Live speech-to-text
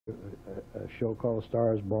a show called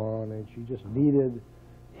Star is Born, and she just needed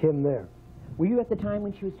him there. Were you at the time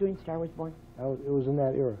when she was doing Star Was Born? It was in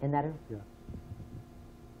that era. In that era? Yeah.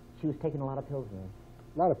 She was taking a lot of pills then?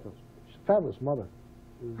 A lot of pills. She's a fabulous mother.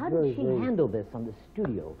 How did she handle this on the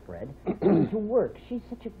studio, Fred? To work. She's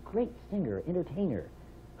such a great singer, entertainer.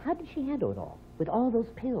 How did she handle it all, with all those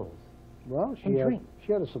pills? Well, she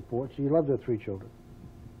had a support. She loved her 3 children.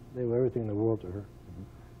 They were everything in the world to her.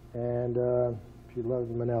 And she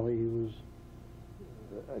loved Manelli. He was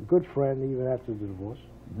a good friend even after the divorce.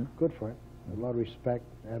 Good friend. A lot of respect,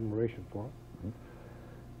 admiration for him.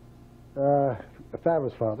 A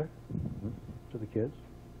fabulous father to the kids.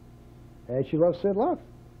 And she loved Sid Love.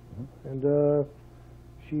 And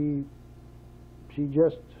she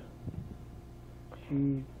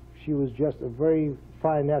was just a very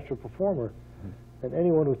fine natural performer, and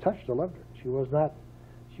anyone who touched her loved her. She was not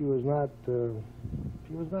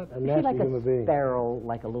a nasty human being. Sparrow,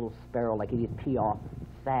 like a little sparrow, like Edith Piaf,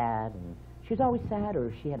 sad, and she was always sad,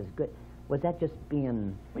 or she had as good. Was that just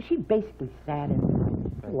being? Was she basically sad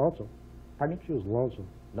inside? Lonesome. Pardon me? She was lonesome.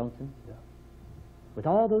 Lonesome. Yeah. With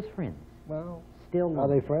all those friends. Well, still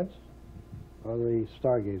lonesome. Are they friends? Are they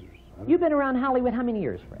stargazers? You've been around Hollywood how many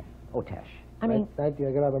years, Fred Otash? I mean, I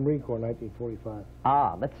got out of the Marine Corps in 1945.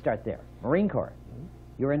 Ah, let's start there. Marine Corps.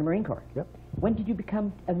 You were in the Marine Corps. Yep. When did you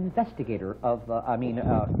become an investigator of?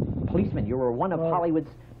 Policeman. You were one of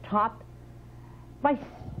Hollywood's top. Vice.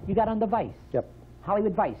 You got on the Vice. Yep.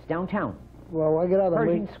 Hollywood Vice, downtown. Well, I got out of the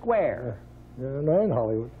Pershing Square. No, in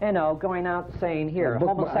Hollywood. You know, going out saying here,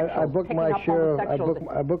 homosexuals. I booked my share.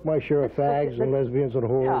 I booked my share of fags and lesbians and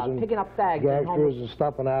whores and picking up fags gangsters and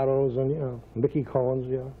stopping autos and Mickey Collins.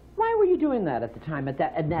 Why were you doing that at the time, in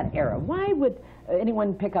that era? Why would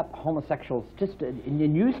anyone pick up homosexuals?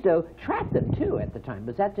 And used to trap them too at the time.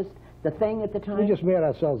 Was that just the thing at the time? We just made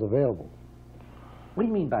ourselves available. What do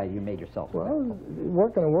you mean by you made yourself available?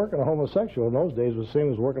 Well, working a homosexual in those days was the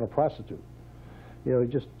same as working a prostitute.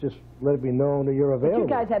 Just let it be known that you're available.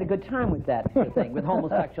 But you guys had a good time with that thing, with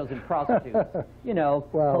homosexuals and prostitutes.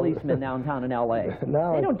 Policemen downtown in L.A.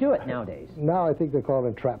 They don't do it nowadays. Now I think they call it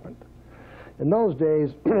entrapment. In those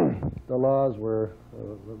days, the laws were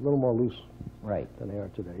a little more loose than they are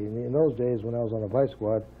today. In those days, when I was on the Vice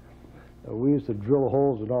Squad, we used to drill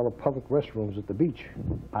holes in all the public restrooms at the beach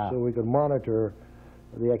so we could monitor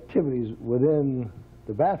the activities within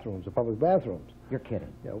the bathrooms, the public bathrooms. You're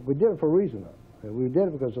kidding. Yeah, we did it for a reason, though. We did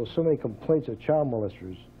it because there were so many complaints of child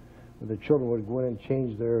molesters. When the children would go in and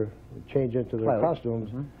change into their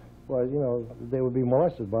costumes, well, they would be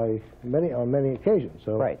molested on many occasions.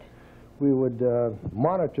 So we would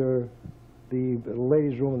monitor the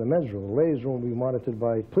ladies' room and the men's room. The ladies' room would be monitored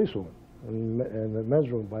by policewomen, and the men's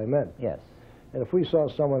room by men. Yes. And if we saw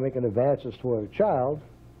someone making advances toward a child,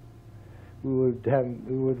 we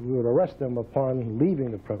would arrest them upon leaving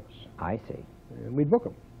the premise. I see. And we'd book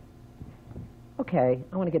them. Okay,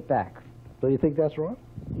 I want to get back. So you think that's wrong?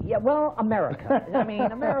 Yeah, well, America. I mean,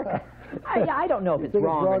 America. I don't know if it's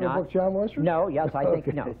wrong or not. You think it's wrong to book child molesters? No, yes, I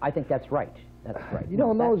think that's right. That's right. In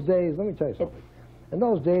those days, let me tell you something. In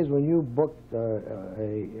those days when you booked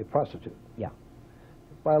a prostitute,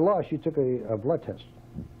 by law she took a blood test.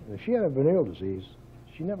 And if she had a venereal disease,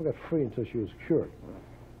 she never got free until she was cured.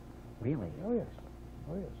 Really? Oh, yes.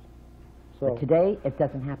 Oh, yes. So, but today, it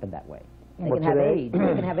doesn't happen that way. They can have AIDS. They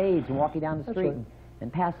can have AIDS and walking down the street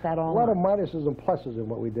and pass that on. A lot of minuses and pluses in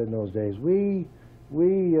what we did in those days. We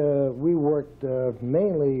worked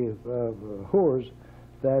mainly whores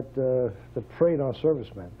that preyed on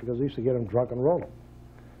servicemen because they used to get them drunk and roll them.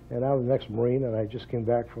 And I was an ex-Marine, and I just came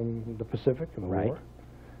back from the Pacific in the war.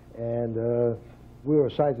 And we were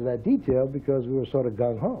assigned to that detail because we were sort of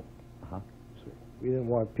gung-ho. So we didn't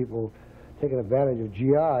want people taking advantage of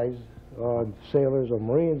GIs or sailors or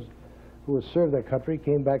Marines who would serve their country,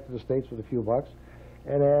 came back to the States with a few bucks,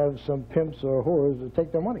 and have some pimps or whores to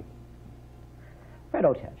take their money. Fred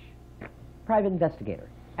Otash, private investigator.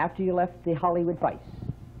 After you left the Hollywood Vice,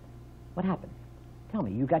 what happened? Tell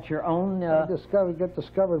me, you got your own... Got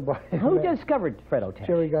discovered by... Who discovered Fred Otash?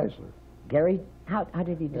 Jerry Geisler. Gary? How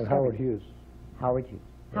did he discover? And Howard Hughes. Howard Hughes.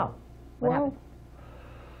 How? What happened?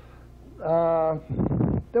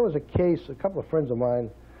 There was a case, a couple of friends of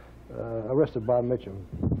mine arrested Bob Mitchum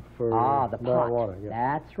for the marijuana. Pot.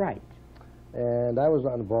 That's right. And I was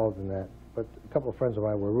not involved in that, but a couple of friends of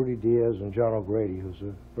mine were Rudy Diaz and John O'Grady, who's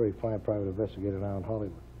a very fine private investigator now in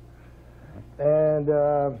Hollywood. And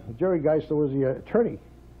Jerry Geisler was the attorney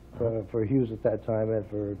for Hughes at that time and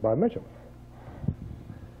for Bob Mitchum.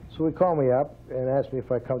 So he called me up and asked me if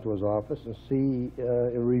I'd come to his office and see,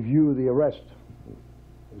 review the arrest.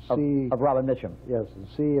 see of Robin Mitchum. Yes, and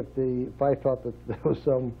see if I thought that there was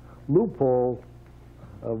some loophole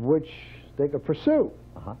of which they could pursue.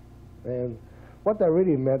 Uh-huh. And what that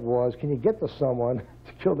really meant was, can you get to someone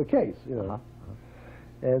to kill the case? You know.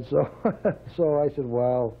 And so, so I said,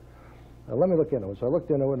 well, let me look into it. So I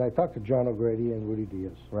looked into it, and I talked to John O'Grady and Rudy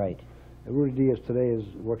Diaz. Right. And Rudy Diaz today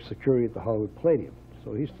works security at the Hollywood Palladium,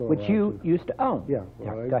 so he's still Which around you too. used to own. Yeah,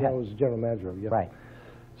 Yeah, well, go ahead. I was the general manager of it. Yeah. Right.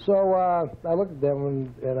 So I looked at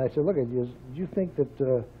them and I said, look, do you think that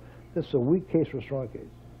this is a weak case or a strong case?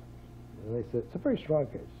 And they said, it's a very strong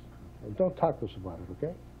case. And don't talk to us about it,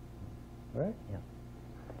 okay? All right?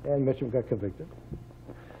 Yeah. And Mitchum got convicted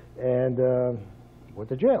and went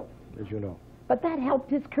to jail, as you know. But that helped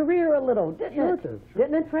his career a little, didn't Sure it? it did.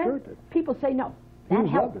 Didn't it, Fred? Sure it did. People say no. That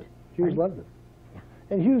Hughes helped. loved it. Hughes loved it.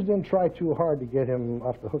 And Hughes didn't try too hard to get him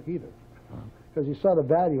off the hook either, because he saw the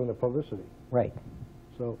value in the publicity. Right.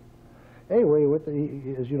 So, anyway,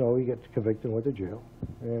 as you know, he gets convicted and went to jail.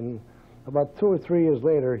 And about 2 or 3 years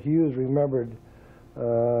later, Hughes remembered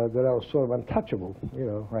that I was sort of untouchable, you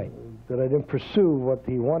know, Right. that I didn't pursue what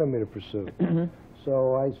he wanted me to pursue.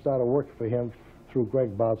 So I started working for him through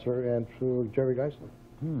Greg Bouncer and through Jerry Geisler.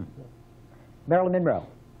 Marilyn Monroe.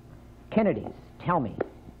 Kennedy's. Tell me.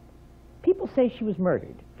 People say she was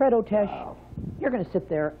murdered. Fred Otash, you're going to sit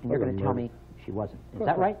there and you're going to tell me she wasn't. Is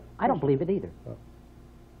that right? I don't believe it either. No.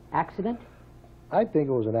 Accident? I think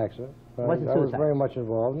it was an accident. Wasn't I was suicide? very much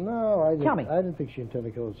involved. No, I didn't. Tell me. I didn't think she intended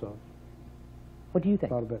to kill herself. What do you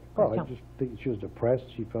think? Not a bit. Well, Oh, I tell just think she was depressed.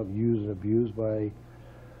 She felt used and abused by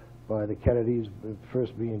the Kennedys,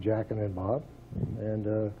 first being Jack and then Bob,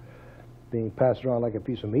 and being passed around like a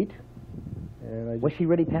piece of meat. And I just, Was she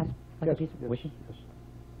really passed like yes, a piece of... yes, Was she? yes.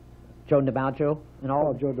 Joe DiMaggio and all?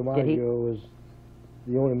 Oh, Joe Did he? DiMaggio was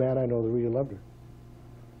the only man I know that really loved her.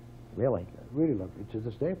 Really? Really loved her, to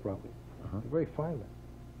this day probably. A very fine man.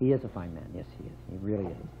 He is a fine man. Yes, he is. He really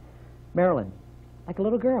is. Marilyn, like a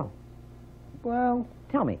little girl. Well,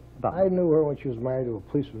 Tell me about I knew her when she was married to a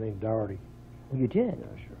policeman named Doherty. You did?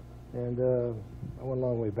 Yeah, sure. And I went a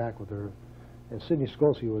long way back with her. And Sidney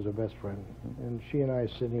Skolsky was her best friend. And she and I,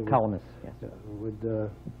 Sidney, Columnist, yes. would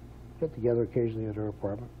get together occasionally at her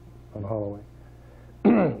apartment on Holloway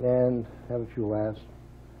and have a few laughs.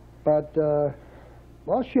 But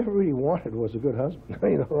all she ever really wanted was a good husband.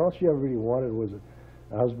 You know, all she ever really wanted was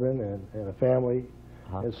a husband and a family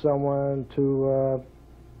and someone to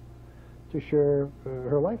share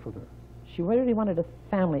her life with her. She really wanted a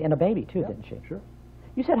family and a baby, too, didn't she? Sure.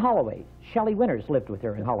 You said Holloway. Shelley Winters lived with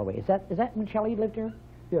her in Holloway. Is that when Shelley lived here?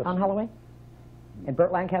 Yes. On Holloway? And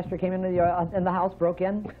Burt Lancaster came into the house, broke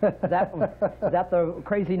in? Is that the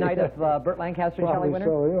crazy night of Burt Lancaster and Shelley Probably Winters?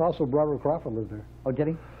 so. You know, also, Robert Crawford lived there. Oh, did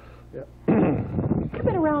he? Yeah. You've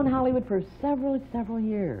been around Hollywood for several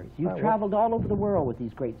years. You've traveled all over the world with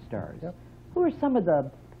these great stars. Yep. Who are some of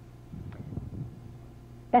the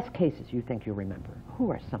best cases you think you remember?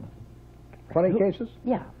 Who are some of them? Funny cases?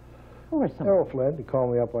 Yeah. Who are some Errol Flynn, he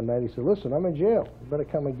called me up one night. He said, listen, I'm in jail. You better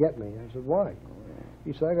come and get me. I said, why?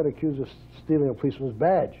 He said, I got accused of stealing a policeman's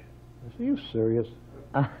badge. I said, you serious?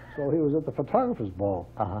 So he was at the photographer's ball.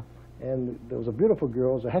 And there was a beautiful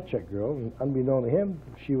girl, it was a hat check girl, and unbeknown to him,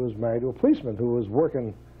 she was married to a policeman who was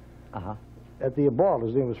working at the ball.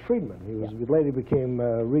 His name was Friedman. He later became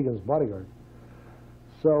Regan's bodyguard.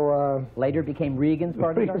 So later became Regan's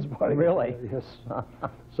bodyguard? Regan's bodyguard. Really? Yes.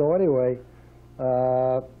 So anyway,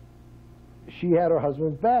 she had her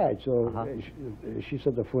husband's badge. So she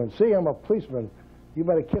said to Flynn, see, I'm a policeman. You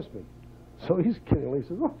better kiss me. So he's kiddingly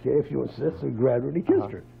says, okay, if you insist. And grabbed her and he kissed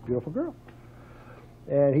her. Beautiful girl.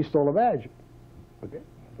 And he stole a badge. Okay.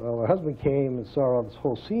 So her husband came and saw this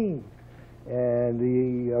whole scene, and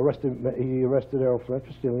he arrested Errol Flynn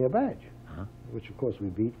for stealing a badge, which of course we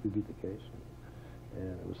beat the case,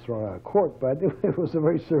 and it was thrown out of court. But it was a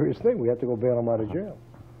very serious thing. We had to go bail him out of jail.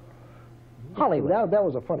 Hollywood. That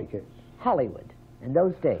was a funny case. Hollywood in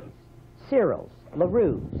those days. Cyril's,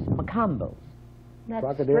 LaRue's, Macombo's.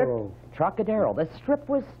 Trocadero. Trocadero. The strip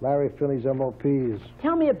was... Larry Finney's MOPs.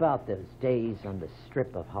 Tell me about those days on the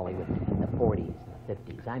strip of Hollywood in the 40s and the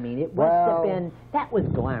 50s. I mean, it must have been... That was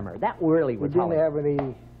glamour. That really was We didn't Hollywood. have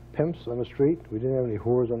any pimps on the street. We didn't have any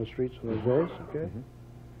whores on the streets in those days, okay?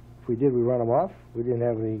 If we did, we run them off. We didn't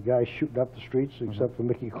have any guys shooting up the streets, except for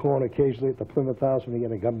Mickey Corn occasionally at the Plymouth House when he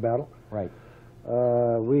get in a gun battle. Right.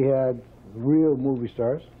 We had real movie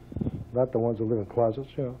stars, not the ones that live in closets,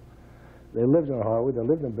 you know. They lived in Hollywood. They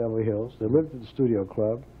lived in Beverly Hills. They lived at the Studio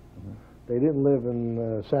Club. They didn't live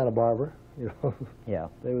in Santa Barbara, you know. Yeah.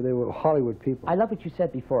 They were Hollywood people. I love what you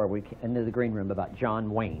said before into the green room about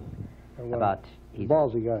John Wayne. About...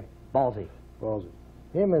 Ballsy guy. Ballsy.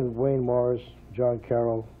 Him and Wayne Morris, John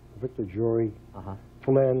Carroll, Victor Jory,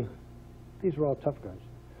 Flynn. These were all tough guys.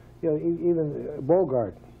 You know, even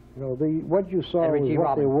Bogart. You know, what you saw Edward was G. what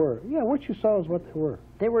Robin. they were. Yeah, what you saw was what they were.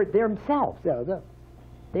 They were themselves. Yeah,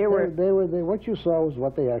 They were what you saw was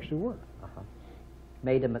what they actually were.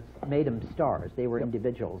 made them stars. They were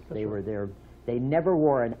individuals. That's they right. were there. They never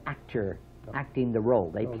were an actor acting the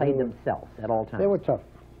role. They played themselves at all times. They were tough,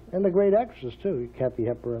 and the great actresses too. Kathy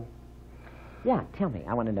Hepburn. Yeah, tell me.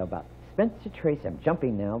 I want to know about Spencer Tracy. I'm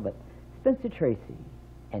jumping now, but Spencer Tracy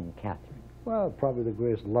and Catherine. Well, probably the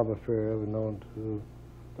greatest love affair ever known to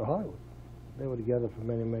Hollywood. They were together for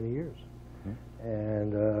many, many years.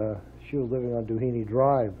 And she was living on Doheny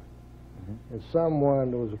Drive. And someone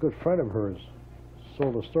that was a good friend of hers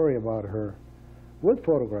sold a story about her with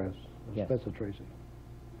photographs of Spencer Tracy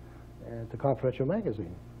and to Confidential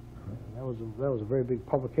magazine. And that was a very big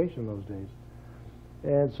publication in those days.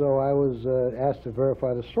 And so I was asked to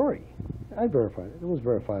verify the story. I verified it. It was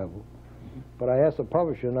verifiable. But I asked the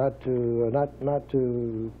publisher not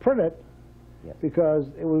to print it because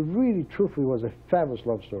it was really, truthfully, was a fabulous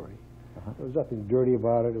love story. There was nothing dirty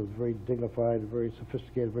about it. It was very dignified, very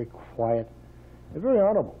sophisticated, very quiet, and very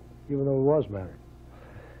honorable, even though he was married.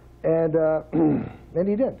 And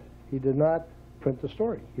he did. He did not print the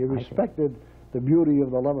story. He respected the beauty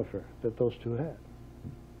of the love affair that those two had.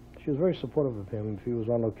 She was very supportive of him. If he was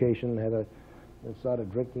on location and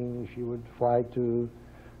started drinking, she would fly to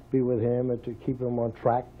be with him and to keep him on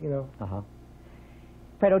track, you know.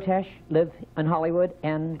 Fred Otash lived in Hollywood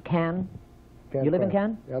and Cannes. Cannes, You live in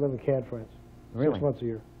France. Cannes? Yeah, I live in Cannes, France. Really? 6 months a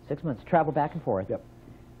year. 6 months. Travel back and forth. Yep.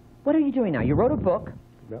 What are you doing now? You wrote a book.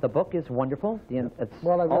 Yep. The book is wonderful. It's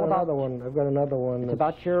Well, I've got all about, another one. I've got another one. It's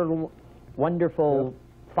about your wonderful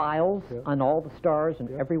files on all the stars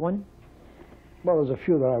and everyone. Well, there's a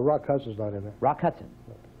few that Rock Hudson's not in there. Rock Hudson.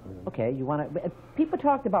 Okay, you want to... People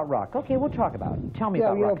talked about Rock. Okay, we'll talk about it. Tell me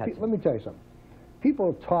about Rock Hudson. Let me tell you something.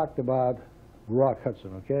 People talked about Rock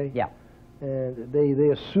Hudson, okay? Yeah. And they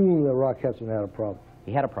assumed that Rock Hudson had a problem.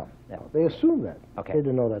 He had a problem. Yeah. They assumed that. Okay. They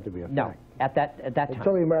didn't know that to be a fact. No, at that time.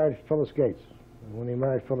 Until he married Phyllis Gates. And when he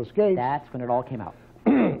married Phyllis Gates... That's when it all came out.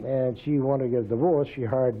 and she wanted to get a divorce, she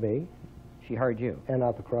hired me. She hired you. And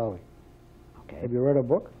Arthur Crowley. Okay. Have you read her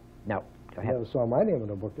book? No. Go You ahead. never saw my name in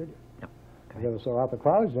her book, did you? No. You never saw Arthur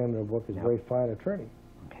Crowley's name in her book. He's a very fine attorney.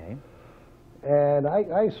 Okay. And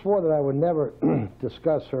I swore that I would never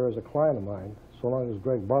discuss her as a client of mine so long as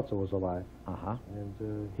Greg Butzer was alive.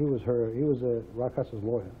 And he was Rock Hudson's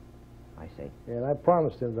lawyer. I see. And I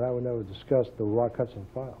promised him that I would never discuss the Rock Hudson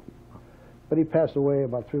file. But he passed away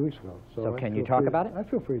about 3 weeks ago. So can you talk about it? I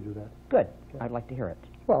feel free to do that. Good. I'd like to hear it.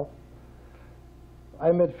 Well,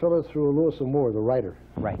 I met Phyllis through Lewis and Moore, the writer.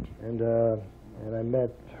 Right. And I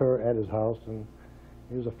met her at his house, and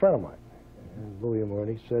he was a friend of mine, and Louis Moore.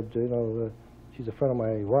 And he said, you know, she's a friend of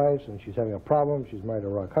my wife's, and she's having a problem. She's married to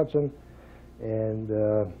Rock Hudson, and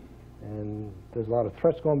there's a lot of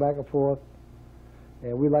threats going back and forth,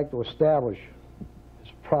 and we'd like to establish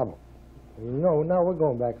this problem. And, you know, now we're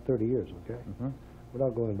going back 30 years, okay? We're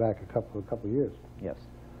not going back a couple of years. Yes.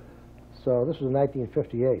 So this was in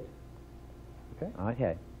 1958. Okay.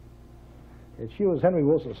 Okay. And she was Henry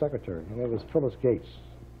Wilson's secretary, and it was Phyllis Gates.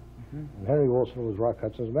 And Henry Wilson was Rock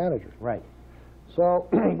Hudson's manager. Right. So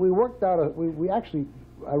we worked out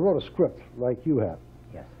I wrote a script like you have.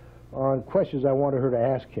 Yes. On questions I wanted her to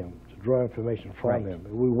ask him to draw information from him.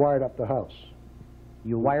 We wired up the house.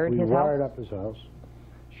 You wired his house? We wired up his house.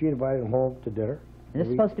 She invited him home to dinner. And this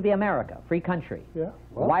is supposed to be America, free country. Yeah.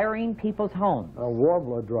 Well, Wiring people's homes. on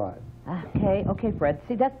Warbler Drive. Okay, Fred.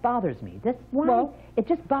 See, that bothers me. It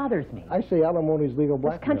just bothers me. I say alimony's legal This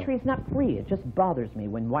blackmail. country is not free. It just bothers me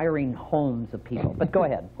when wiring homes of people. But go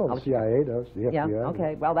ahead. Well, the CIA does, the FBI. Yeah,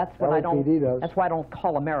 okay. Well, that's what LAPD does. That's why I don't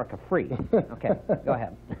call America free. Okay, go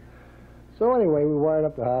ahead. So anyway, we wired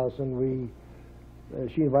up the house, and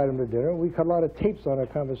she invited him to dinner. We cut a lot of tapes on our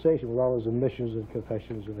conversation with all his admissions and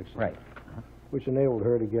confessions and etc. Right. Which enabled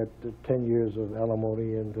her to get 10 years of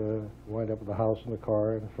alimony and wind up with the house and the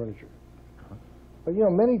car and the furniture. But, you know,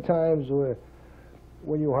 many times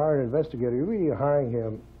when you hire an investigator, you're really hiring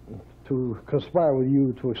him to conspire with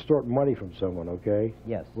you to extort money from someone, okay?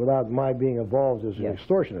 Yes. Without my being involved as an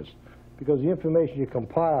extortionist. Because the information you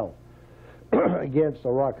compile against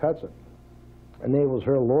Rock Hudson enables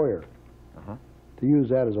her lawyer to use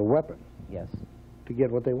that as a weapon to get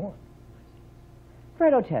what they want.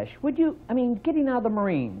 Fred Otash, getting out of the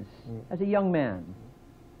Marines as a young man,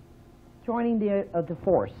 joining the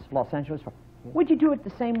force, Los Angeles Force, would you do it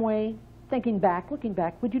the same way, looking back,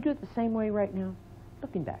 would you do it the same way right now,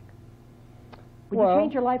 looking back? Would you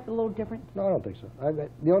change your life a little different? No, I don't think so.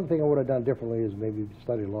 The only thing I would have done differently is maybe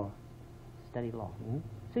study law. study law.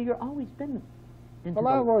 So you've always been into Well,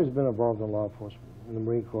 I've always been involved in law enforcement. In the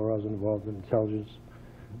Marine Corps, I was involved in intelligence.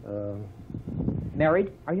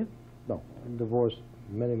 Married, are you? No, I'm divorced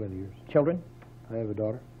many, many years. Children? I have a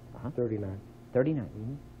daughter, 39.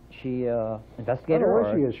 39. She I don't investigator? know where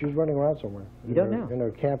or- she is. She's running around somewhere. You don't know? In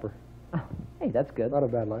her camper. Oh, hey, that's good. Not a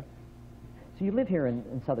bad life. So you live here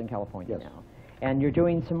in Southern California Yes. now. And you're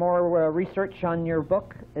doing some more research on your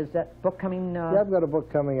book. Is that book coming? Yeah, I've got a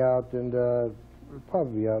book coming out, and it'll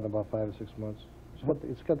probably be out in about 5 or 6 months.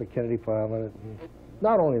 It's got the Kennedy file in it. And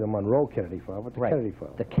not only the Monroe Kennedy file, but the Kennedy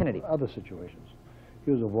file. The Kennedy. Other situations.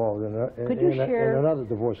 He was involved in share- another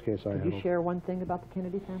divorce case I Could handled. you share one thing about the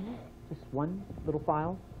Kennedy family? Just one little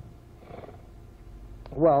file?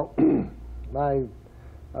 Well,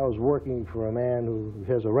 I was working for a man who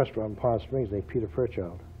has a restaurant in Palm Springs named Peter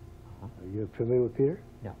Fairchild. Are you familiar with Peter?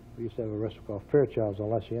 No. We used to have a restaurant called Fairchild's on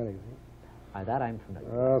La Cienega. That I'm familiar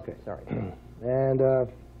with. Okay. Sorry. And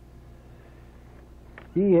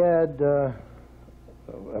he had a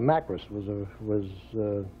Macris was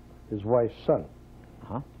his wife's son,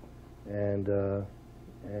 and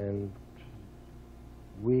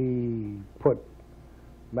we put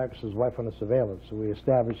Macris's wife under surveillance. So we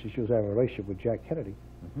established that she was having a relationship with Jack Kennedy.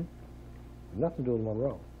 Nothing to do with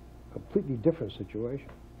Monroe. Completely different situation.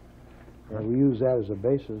 And we used that as a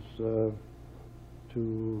basis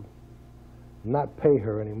to not pay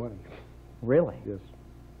her any money. Really? Yes.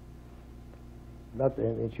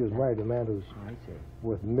 And she was married to a man who's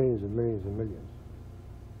worth millions and millions and millions.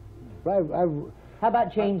 But How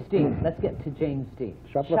about James Dean? Let's get to James Dean.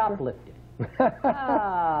 Shoplifter? Shoplifting.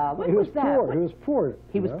 When he was that? poor. He was poor.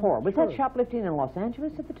 He was poor. Was Sure. that shoplifting in Los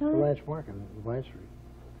Angeles at the The time? Ranch Market on Vine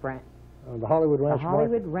Street. The Hollywood The Ranch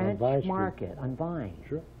Hollywood Market. Ranch on Vine Street. Market on Vine.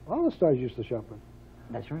 Sure. All the stars used to shoplift.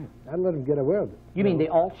 That's right. I'd let them get away with it. You mean they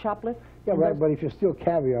all shoplift? Yeah, in right, those- but if you steal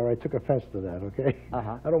caviar, I took offense to that, okay?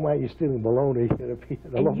 Uh-huh. I don't mind you stealing bologna and a piece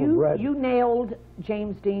of And loaf of bread. you nailed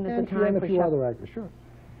James Dean at and the time a for few shop- other actors, sure.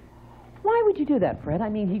 Why would you do that, Fred? I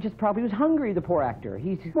mean, he just probably was hungry, the poor actor.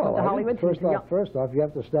 He's Well, the Hollywood. first off, you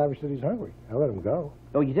have to establish that he's hungry. I let him go.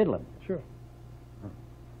 Oh, you did let him. Sure.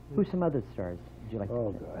 Who's some other stars? Would you like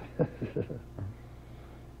Oh, to God.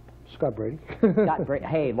 Scott Brady. Scott Brady.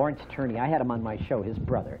 Hey, Lawrence Turney. I had him on my show, his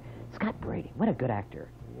brother. Scott Brady. What a good actor.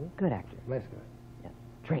 Good actor. Nice guy. Yeah.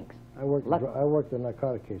 Drinks. I worked the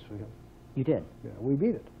narcotic case for him. You did? Yeah, we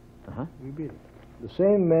beat it. Uh-huh. We beat it. The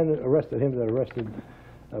same men arrested him that arrested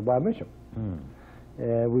Bob Mitchum.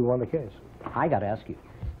 And we won the case. I got to ask you.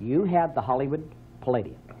 You had the Hollywood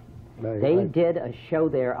Palladium. They I- did a show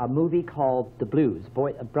there, a movie called The Blues.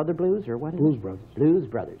 Brother Blues, or what is Blues it? Brothers. Blues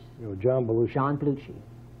Brothers. You know, John Belushi. John Belushi.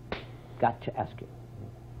 Got to ask you.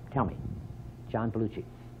 Tell me. John Belushi.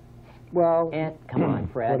 Well, And come on,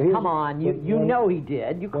 Fred. when he- Come on. You when- know he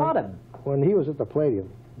did. You caught him. when he was at the Palladium,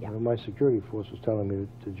 Yeah. my security force was telling me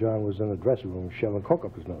that John was in the dressing room shoving coke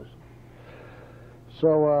up his nose.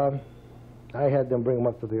 So I had them bring him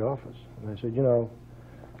up to the office. And I said, you know,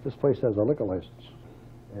 this place has a liquor license.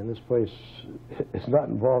 And this place is not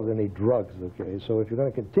involved in any drugs, okay? So if you're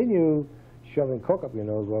going to continue shoving coke up your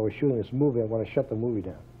nose while we're shooting this movie, I want to shut the movie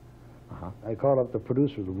down. I called up the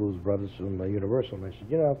producer of the Blues Brothers from Universal, and I said,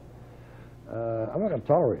 you know, I'm not going to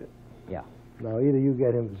tolerate it. Yeah. Now, either you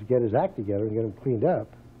get him to get his act together and get him cleaned up,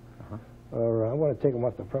 or I want to take him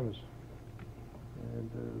off the premise. And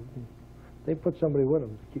they put somebody with him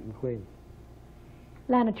to keep him clean.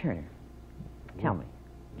 Lana Turner. Tell me.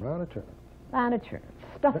 Lana Turner. Lana Turner.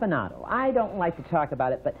 Stuffinato. I don't like to talk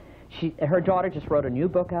about it, but her daughter just wrote a new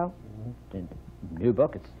book out. The new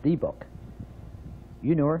book. It's the book.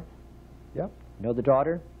 You knew her? Yep. Know the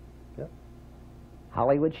daughter? Yep.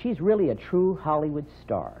 Hollywood. She's really a true Hollywood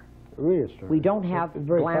star. Really a star. We don't have a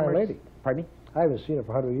very glamorous. fine lady. Pardon me? I haven't seen her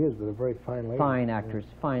for 100 years, but a very fine lady. Fine actress,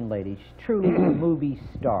 fine lady. She's truly a movie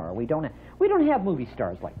star. We don't have movie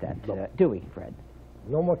stars like that, No. do we, Fred?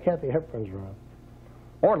 No more Kathy Hepburns around.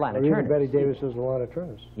 Or Lana Or Turner. even Betty Davis's and Lana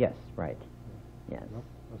Turner's. Yes, right. Yes. No,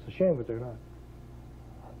 that's a shame, but they're not.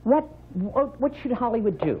 What should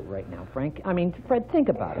Hollywood do right now, Frank? I mean, Fred, think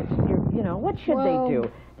about it. What should Well, they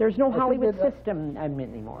do? There's no I think Hollywood that- system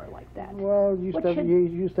anymore like that. Well, What should- you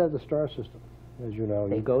used to have the star system, as you know.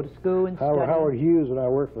 They go to school and study. Howard Hughes, when I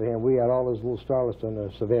worked for him, we had all those little starlets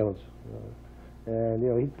under surveillance. And,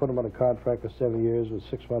 he'd put them on a contract for 7 years with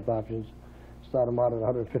 6-month options, start them out at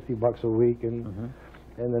 $150 a week, and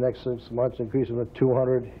the next 6 months increase them to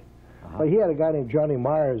 200. But he had a guy named Johnny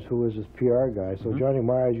Myers who was his PR guy. So Johnny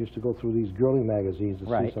Myers used to go through these girly magazines to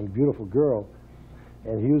see some beautiful girl.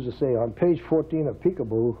 And he used to say, on page 14 of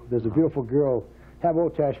Peekaboo, there's a beautiful girl, have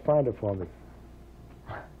Otash find her for me.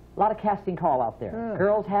 A lot of casting call out there. Yeah.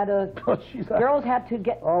 Girls had to. Girls had to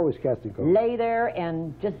get Always casting calls. lay there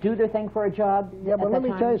and just do their thing for a job. Yeah, but at let that me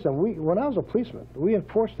time. tell you something. When I was a policeman, we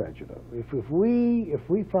enforced that, you know. If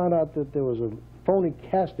we found out that there was a phony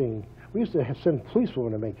casting, we used to send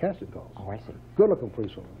policewomen to make casting calls. Oh, I see. Good-looking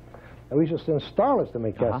policewomen. And we used to send starlets to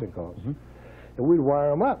make casting calls. Mm-hmm. And we'd wire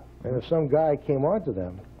them up. And if some guy came on to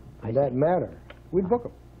them in that manner, we'd book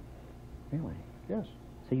him. Really? Yes.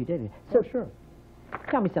 So you did. So sure.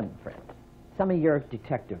 Tell me something, Fred. Some of your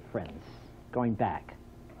detective friends, going back,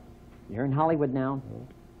 you're in Hollywood now.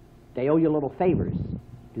 They owe you little favors.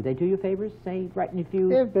 Do they do you favors? Say, writing a few...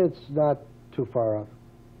 If it's not too far off,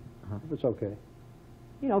 if it's okay.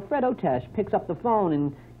 You know, Fred Otash picks up the phone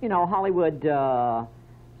and, you know, Hollywood,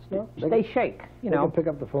 they shake, you They know. can pick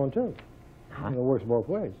up the phone, too. You know, it works both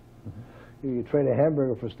ways. You trade a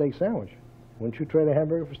hamburger for a steak sandwich. Wouldn't you trade a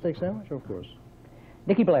hamburger for a steak sandwich? Of course.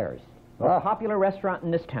 Nicky Blair's, a Ah. popular restaurant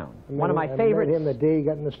in this town. I One of my met favorites. him the day he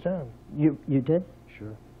got in this town. You did?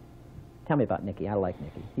 Sure. Tell me about Nicky. I like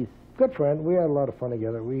Nicky. He's Good friend. We had a lot of fun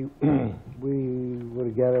together. We were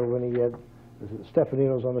together when he had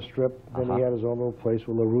Stefanino's on the Strip. Then he had his own little place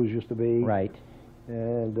where LaRouge used to be. right.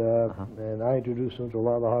 And and I introduced him to a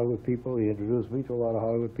lot of the Hollywood people. He introduced me to a lot of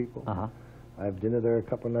Hollywood people. I have dinner there a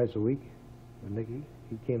couple of nights a week with Nicky.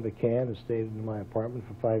 He came to Cannes and stayed in my apartment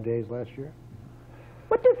for 5 days last year.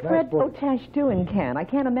 What did Nice Fred boy. Otash do in Cannes? I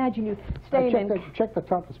can't imagine you I staying in... check the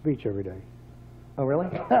topless beach every day. Oh, really?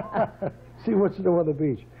 See what's new on the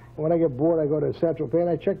beach. And when I get bored, I go to Central Pay and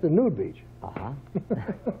I check the nude beach.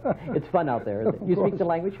 It's fun out there, isn't it? You speak the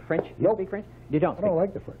language? French? You Nope. speak French? You don't I speak don't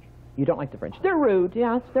like the French. You don't like the French. They're rude.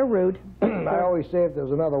 Yes, they're rude. I always say if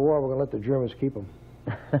there's another war, we're going to let the Germans keep them.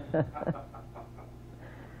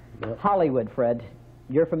 Hollywood, Fred.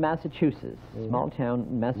 You're from Massachusetts. Small town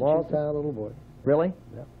in Massachusetts. Small town, little boy. Really?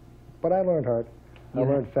 Yeah. But I learned hard. I You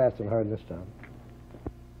learned fast and hard in this town.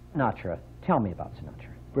 Sinatra. Tell me about Sinatra.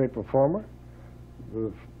 Great performer.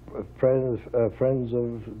 Friends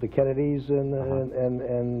of the Kennedys and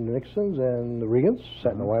Nixons and the Reagans.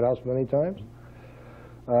 Sat in the White House many times.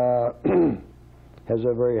 Has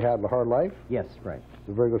a very hard life. Yes, right.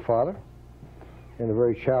 He's a very good father. And a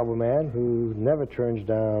very charitable man who never turns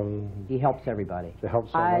down He helps everybody. to help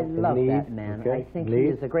I someone in love need. that man. Okay? I think he Need.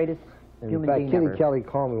 is the greatest In human fact, being Kitty ever. Kelly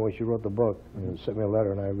called me when she wrote the book and sent me a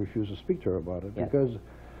letter, and I refused to speak to her about it Yes. because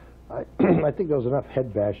I I think there was enough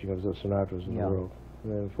head bashing of the Sinatras in the world.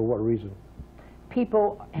 And for what reason?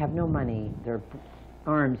 People have no money. Their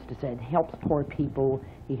arms to say, he helps poor people.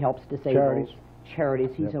 He helps disabled. Charities.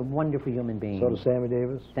 He's a wonderful human being. So does Sammy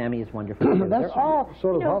Davis. Sammy is wonderful. Too. They're all, So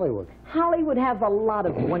you does know, Hollywood. Hollywood has a lot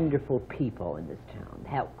of wonderful people in this town.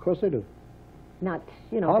 Of course they do. Not,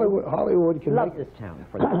 you know, Hollywood can love make this town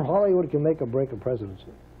for that. Hollywood can make or break a presidency.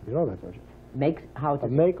 You know that, don't you? Makes how to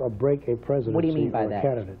Make or break a presidency. What do you mean by or a that,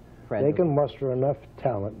 candidate. Fred? They can muster enough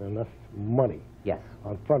talent and enough money Yes.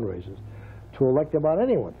 on fundraisers to elect about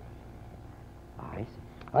anyone. I see.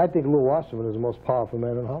 I think Lou Wasserman is the most powerful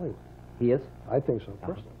man in Hollywood. He is? I think so,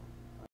 personally.